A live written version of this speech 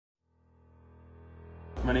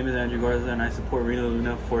My name is Andrew Garza and I support Reno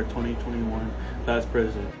Luna for 2021 class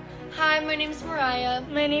president. Hi, my name is Mariah.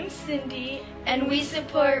 My name's Cindy, and we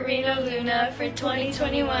support Reno Luna for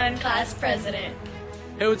 2021 class president.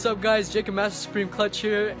 Hey, what's up guys? Jacob Master Supreme Clutch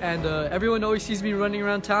here, and everyone always sees me running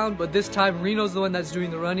around town, but this time Reno's the one that's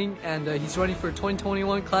doing the running, and he's running for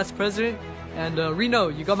 2021 class president. And Reno,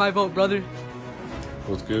 you got my vote, brother.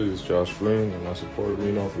 What's good? It's Josh Flynn, and I support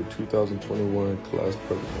Reno for 2021 class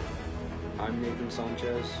president. I'm Nathan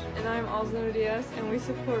Sanchez. And I'm Osno Diaz, and we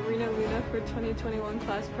support Reno Luna for 2021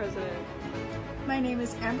 class president. My name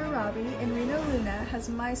is Amber Robbie, and Reno Luna has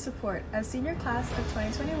my support as senior class of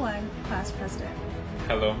 2021 class president.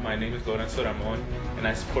 Hello, my name is Lorenzo Ramon, and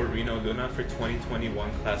I support Reno Luna for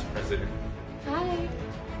 2021 class president. Hi,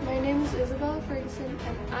 my name is Isabel Ferguson,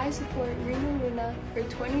 and I support Reno Luna for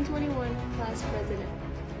 2021 class president.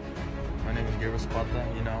 My name is Gabriel Zapata,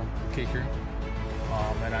 kicker.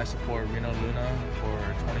 And I support Reno Luna for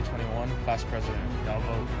 2021 class president. Y'all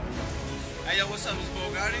vote. Hey yo, what's up? It's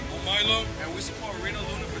Bogatti or Milo, and we support Reno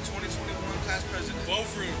Luna for 2021 class president. Vote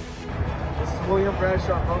for him. This is William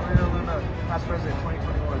Bradshaw, vote Reno Luna, class president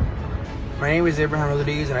 2021. My name is Abraham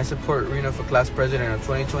Rodriguez, and I support Reno for class president of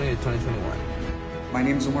 2020 to 2021. My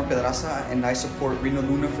name is Omar Pedraza, and I support Reno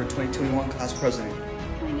Luna for 2021 class president.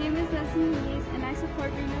 My name is Leslie Ruiz, and I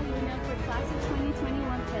support Reno Luna for class of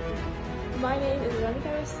 2021 president. My name is Veronica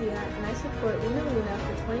Garcia, and I support Reno Luna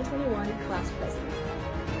for 2021 class president.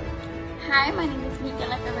 Hi, my name is Miguel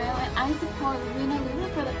Guerrero, and I support Reno Luna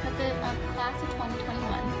for the president of class of 2021.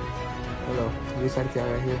 Hello, Luis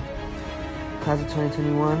Arteaga here. Class of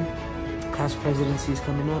 2021, class presidency is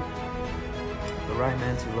coming up. The right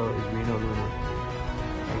man to vote is Reno Luna.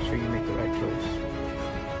 Make sure you make the right choice.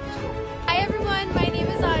 Let's go. Hi everyone, my name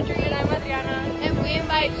is Audrey, and I'm Adriana, and we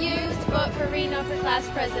invite you to vote for Reno for class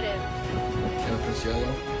president. Preciado,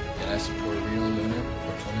 and I support Reno Luna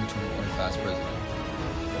for 2021 class president.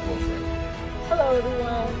 I'll vote for him. Hello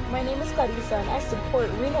everyone, my name is Clarissa, and I support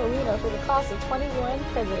Reno Luna for the class of 21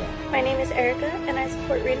 president. My name is Erica, and I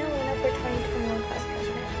support Reno Luna for 2021 class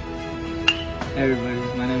president. Hey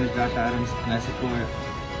everybody, my name is Josh Adams, and I support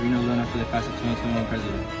Reno Luna for the class of 2021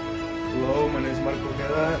 president. Hello, my name is Marco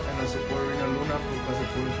Queda, and I support Reno Luna for the class of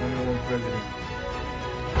 2021 president.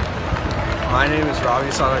 My name is Ravi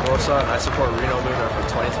Sanagosa, and I support Reno Luna for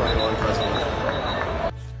 2021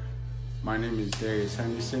 president. My name is Darius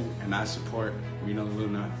Henderson, and I support Reno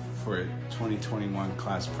Luna for 2021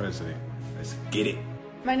 class president. Let's get it.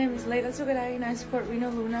 My name is Leila Sugaray, and I support Reno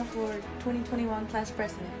Luna for 2021 class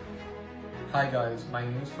president. Hi guys, my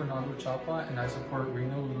name is Fernando Chapa, and I support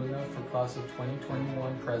Reno Luna for class of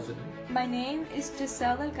 2021 president. My name is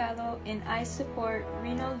Giselle Delgado, and I support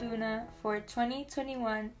Reno Luna for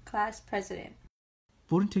 2021 class president.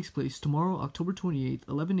 Voting takes place tomorrow, October 28th,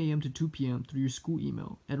 11 a.m. to 2 p.m. through your school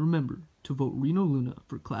email. And remember to vote Reno Luna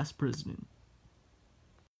for class president.